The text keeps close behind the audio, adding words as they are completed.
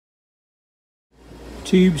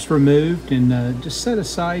tubes removed and just set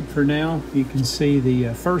aside for now. You can see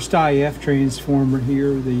the first IF transformer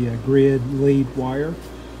here, the grid lead wire,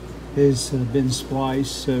 has been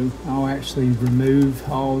spliced, so I'll actually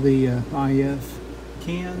remove all the IF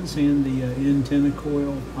cans and the antenna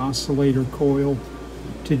coil, oscillator coil,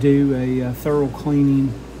 to do a thorough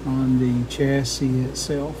cleaning on the chassis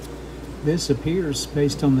itself. This appears,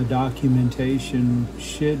 based on the documentation,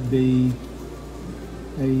 should be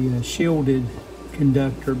a shielded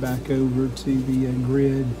conductor back over to the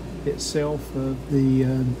grid itself of the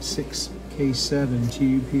 6K7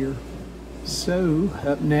 tube here. So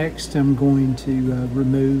up next I'm going to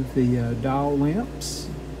remove the dial lamps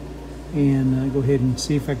and go ahead and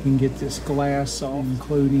see if I can get this glass off,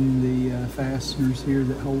 including the fasteners here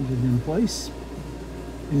that hold it in place,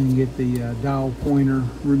 and get the dial pointer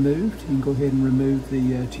removed, and go ahead and remove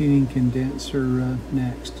the tuning condenser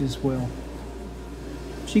next as well.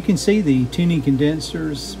 As you can see, the tuning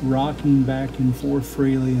condensers rocking back and forth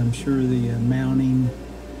freely. I'm sure the mounting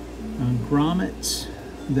grommets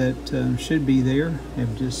that should be there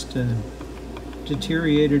have just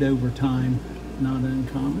deteriorated over time. Not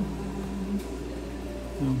uncommon.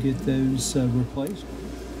 I'll get those replaced.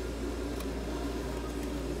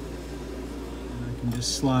 And I can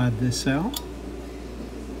just slide this out.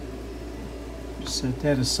 Set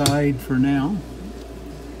that aside for now.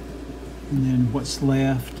 And then what's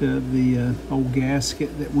left of the old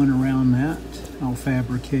gasket that went around that, I'll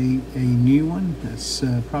fabricate a new one that's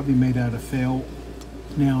probably made out of felt.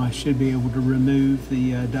 Now I should be able to remove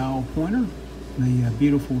the dial pointer, the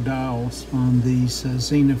beautiful dials on these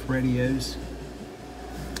Zenith radios.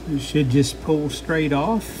 It should just pull straight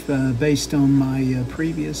off based on my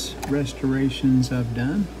previous restorations I've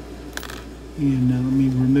done. And let me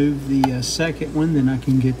remove the second one, then I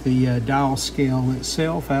can get the dial scale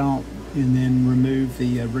itself out, and then remove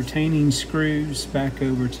the retaining screws back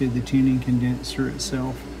over to the tuning condenser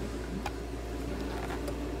itself.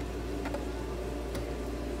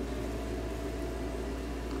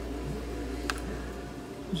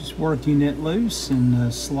 Just working it loose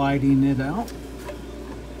and sliding it out.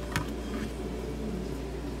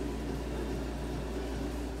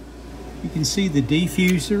 You can see the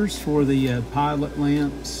diffusers for the pilot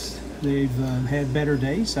lamps. They've had better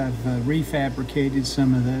days. I've refabricated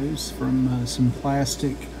some of those from some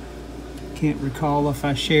plastic. Can't recall if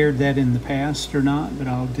I shared that in the past or not, but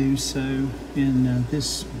I'll do so in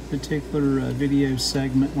this particular video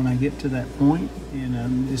segment when I get to that point.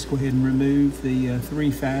 And just go ahead and remove the 3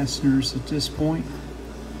 fasteners at this point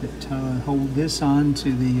that hold this on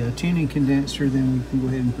to the tuning condenser. Then we can go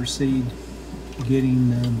ahead and proceed getting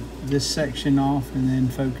this section off, and then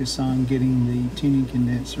focus on getting the tuning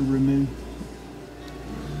condenser removed.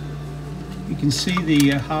 You can see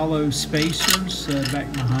the hollow spacers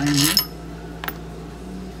back behind you.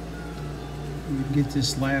 Get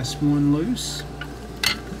this last one loose.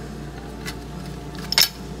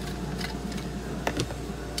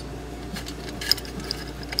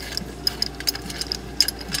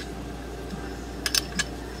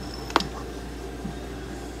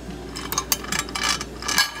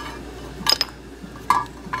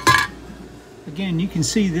 Again, you can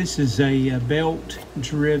see this is a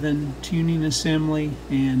belt-driven tuning assembly,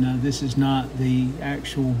 and this is not the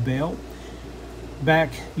actual belt.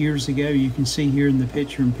 Back years ago, you can see here in the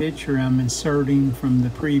picture-in-picture, I'm inserting from the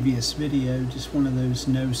previous video just one of those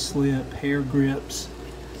no-slip hair grips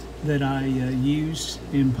that I used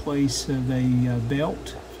in place of a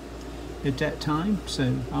belt at that time,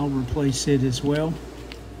 so I'll replace it as well.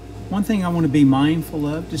 One thing I want to be mindful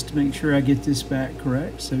of, just to make sure I get this back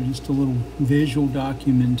correct, so just a little visual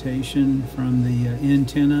documentation from the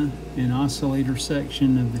antenna and oscillator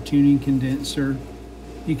section of the tuning condenser.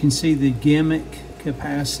 You can see the gimmick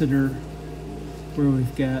capacitor where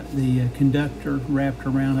we've got the conductor wrapped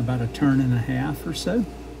around about 1.5 turns or so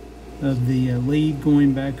of the lead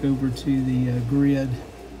going back over to the grid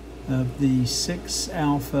of the 6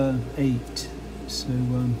 alpha 8. So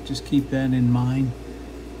just keep that in mind.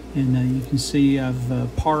 And you can see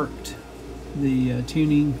I've parked the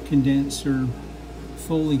tuning condenser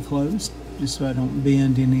fully closed, just so I don't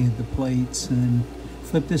bend any of the plates. And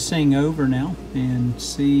flip this thing over now and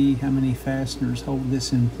see how many fasteners hold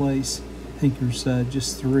this in place. I think there's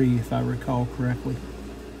just 3 if I recall correctly.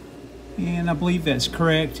 And I believe that's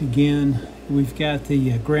correct. Again, we've got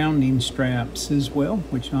the grounding straps as well,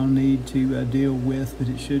 which I'll need to deal with, but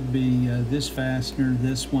it should be this fastener,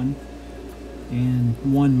 this one, and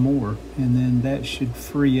one more, and then that should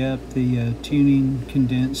free up the tuning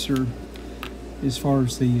condenser as far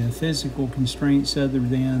as the physical constraints, other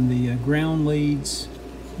than the ground leads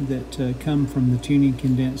that come from the tuning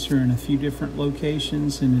condenser in a few different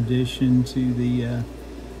locations, in addition to the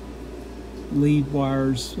lead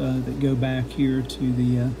wires that go back here to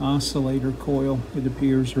the oscillator coil, it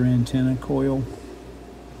appears, or antenna coil.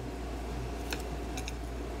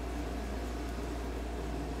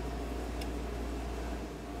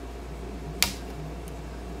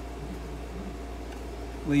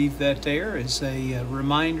 Leave that there as a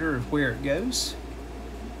reminder of where it goes.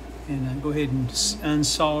 And go ahead and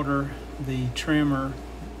unsolder the trimmer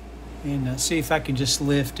and see if I can just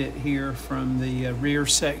lift it here from the rear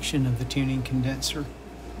section of the tuning condenser.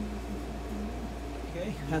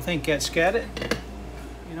 Okay, I think that's got it.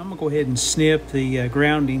 And I'm going to go ahead and snip the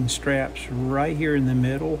grounding straps right here in the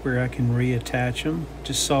middle where I can reattach them.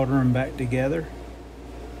 Just solder them back together.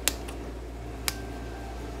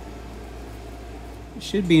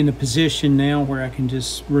 Should be in a position now where I can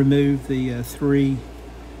just remove the 3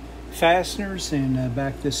 fasteners and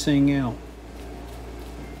back this thing out.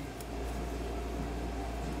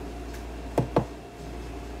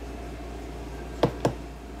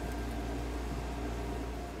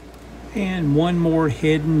 And one more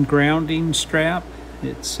hidden grounding strap.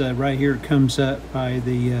 It's right here. It comes up by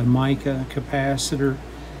the mica capacitor.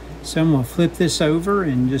 So I'm going to flip this over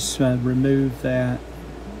and just remove that,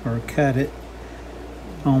 or cut it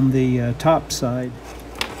on the top side.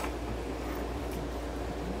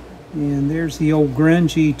 And there's the old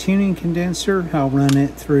grungy tuning condenser. I'll run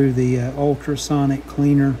it through the ultrasonic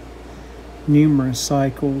cleaner numerous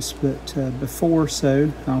cycles, but before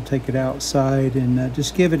so I'll take it outside and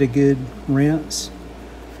just give it a good rinse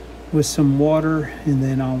with some water, and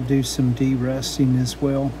then I'll do some de-rusting as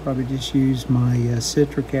well. Probably just use my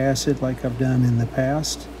citric acid like I've done in the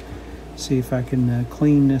past. See if I can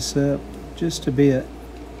clean this up just a bit,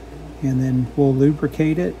 and then we'll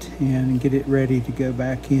lubricate it and get it ready to go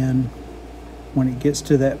back in when it gets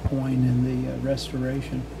to that point in the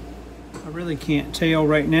restoration. I really can't tell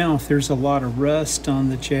right now if there's a lot of rust on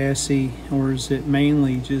the chassis, or is it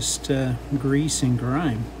mainly just grease and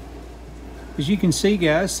grime. As you can see,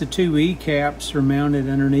 guys, the 2 E-caps are mounted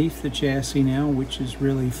underneath the chassis now, which is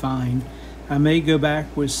really fine. I may go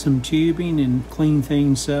back with some tubing and clean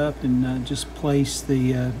things up and just place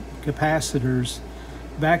the capacitors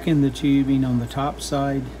back in the tubing on the top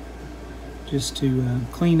side, just to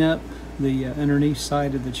clean up the underneath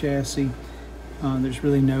side of the chassis. There's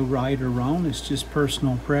really no right or wrong, it's just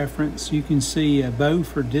personal preference. You can see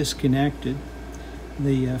both are disconnected.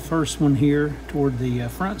 The first one here toward the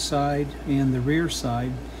front side and the rear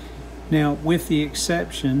side. Now, with the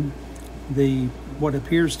exception, what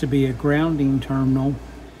appears to be a grounding terminal,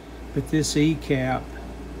 but this E-cap,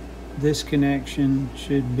 this connection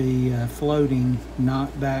should be floating,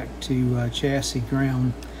 not back to chassis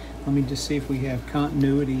ground. Let me just see if we have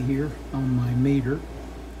continuity here on my meter.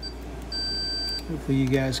 Hopefully you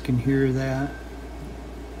guys can hear that.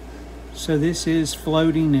 So this is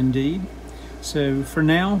floating indeed. So for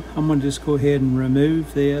now, I'm going to just go ahead and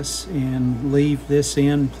remove this and leave this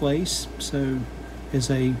in place. So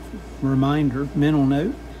as a reminder, mental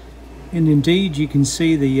note. And indeed, you can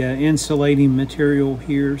see the insulating material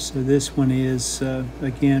here. So this one is,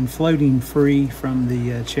 again, floating free from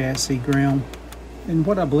the chassis ground. And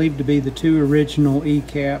what I believe to be the 2 original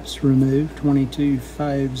E-caps removed,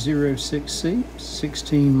 22506C,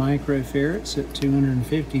 16 microfarads at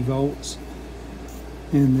 250 volts.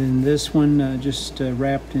 And then this one just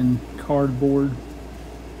wrapped in cardboard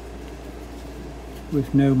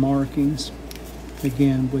with no markings.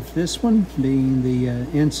 Again, with this one being the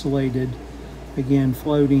insulated, again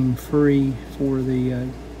floating free for the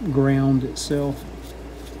ground itself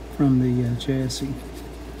from the chassis.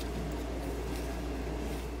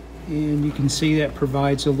 And you can see that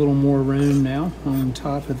provides a little more room now on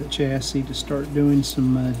top of the chassis to start doing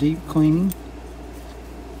some deep cleaning.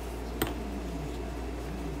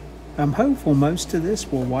 I'm hopeful most of this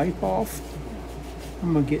will wipe off.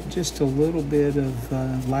 I'm going to get just a little bit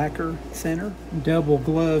of lacquer thinner, double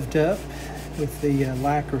gloved up with the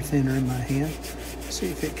lacquer thinner in my hand. See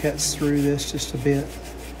if it cuts through this just a bit.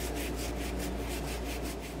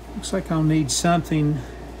 Looks like I'll need something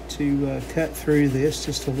to cut through this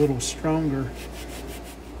just a little stronger.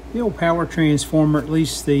 The old power transformer, at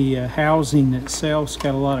least the housing itself's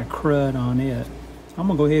got a lot of crud on it. I'm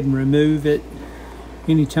going to go ahead and remove it.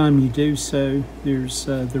 Anytime you do so, there's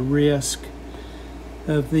the risk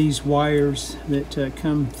of these wires that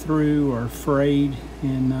come through are frayed,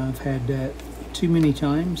 and I've had that too many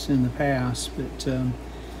times in the past, but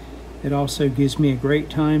it also gives me a great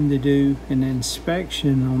time to do an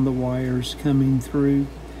inspection on the wires coming through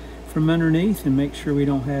from underneath and make sure we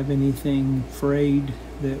don't have anything frayed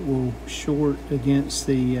that will short against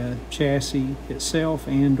the chassis itself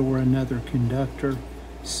and or another conductor.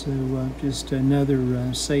 So just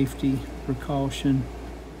another safety precaution.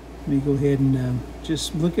 Let me go ahead and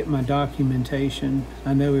just look at my documentation.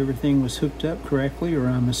 I know everything was hooked up correctly, or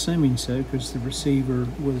I'm assuming so, because the receiver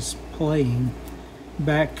was playing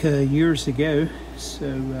back years ago. So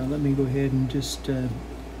let me go ahead and just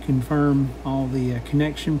confirm all the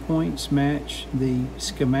connection points match the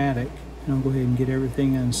schematic. And I'll go ahead and get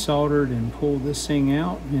everything unsoldered and pull this thing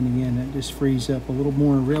out. And again, it just frees up a little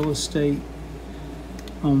more real estate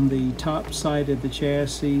on the top side of the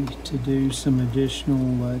chassis to do some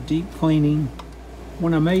additional deep cleaning.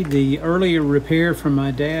 When I made the earlier repair for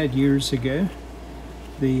my dad years ago,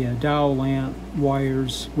 the dial lamp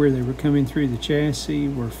wires where they were coming through the chassis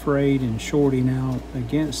were frayed and shorting out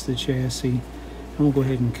against the chassis. I'm going to go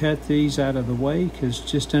ahead and cut these out of the way, because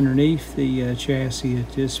just underneath the chassis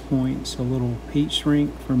at this point is a little heat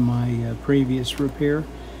shrink from my previous repair.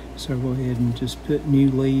 So I'll go ahead and just put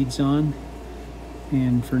new leads on.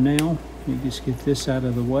 And for now, let me just get this out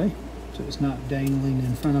of the way so it's not dangling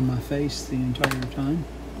in front of my face the entire time.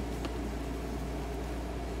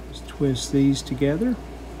 Just twist these together.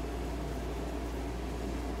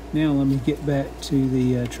 Now let me get back to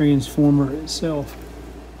the transformer itself.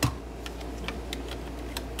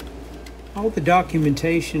 All the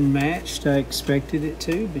documentation matched. I expected it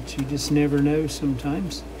to, but you just never know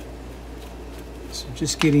sometimes. So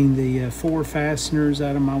just getting the 4 fasteners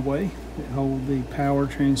out of my way that hold the power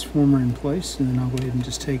transformer in place, and then I'll go ahead and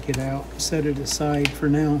just take it out, set it aside for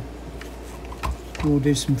now. We'll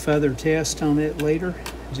do some further tests on it later,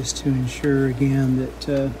 just to ensure again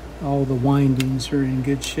that all the windings are in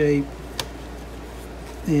good shape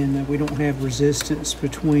and we don't have resistance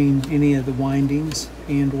between any of the windings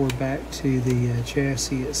and or back to the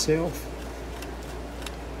chassis itself.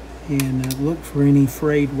 And look for any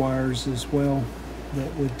frayed wires as well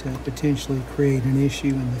that would potentially create an issue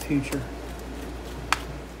in the future.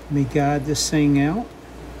 Let me guide this thing out,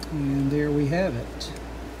 and there we have it.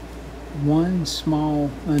 One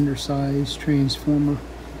small undersized transformer.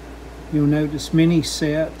 You'll notice many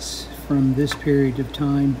sets from this period of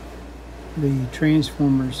time, the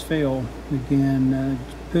transformers fail, again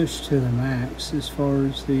pushed to the max as far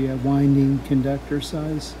as the winding conductor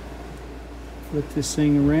size. Flip this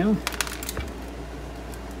thing around.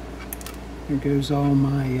 There goes all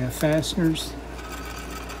my fasteners.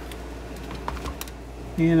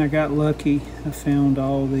 And I got lucky. I found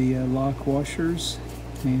all the lock washers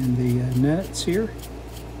and the nuts here.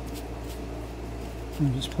 I'll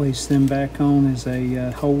just place them back on as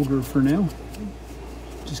a holder for now.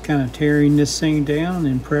 Just kind of tearing this thing down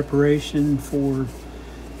in preparation for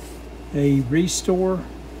a restore.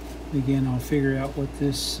 Again, I'll figure out what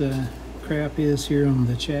this crap is here on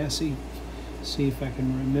the chassis. See if I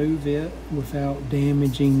can remove it without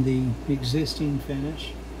damaging the existing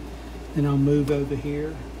finish. Then I'll move over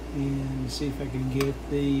here and see if I can get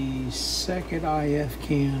the second IF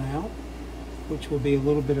can out, which will be a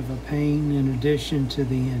little bit of a pain in addition to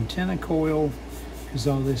the antenna coil, because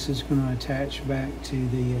all this is going to attach back to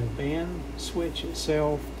the band switch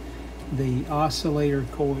itself, the oscillator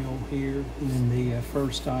coil here, and the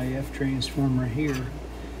first IF transformer here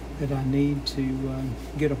that I need to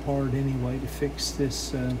get apart anyway to fix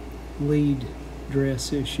this lead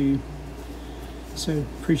dress issue. So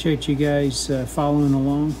appreciate you guys following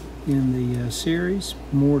along in the series.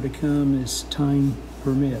 More to come as time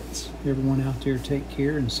permits. Everyone out there, take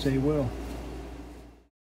care and stay well.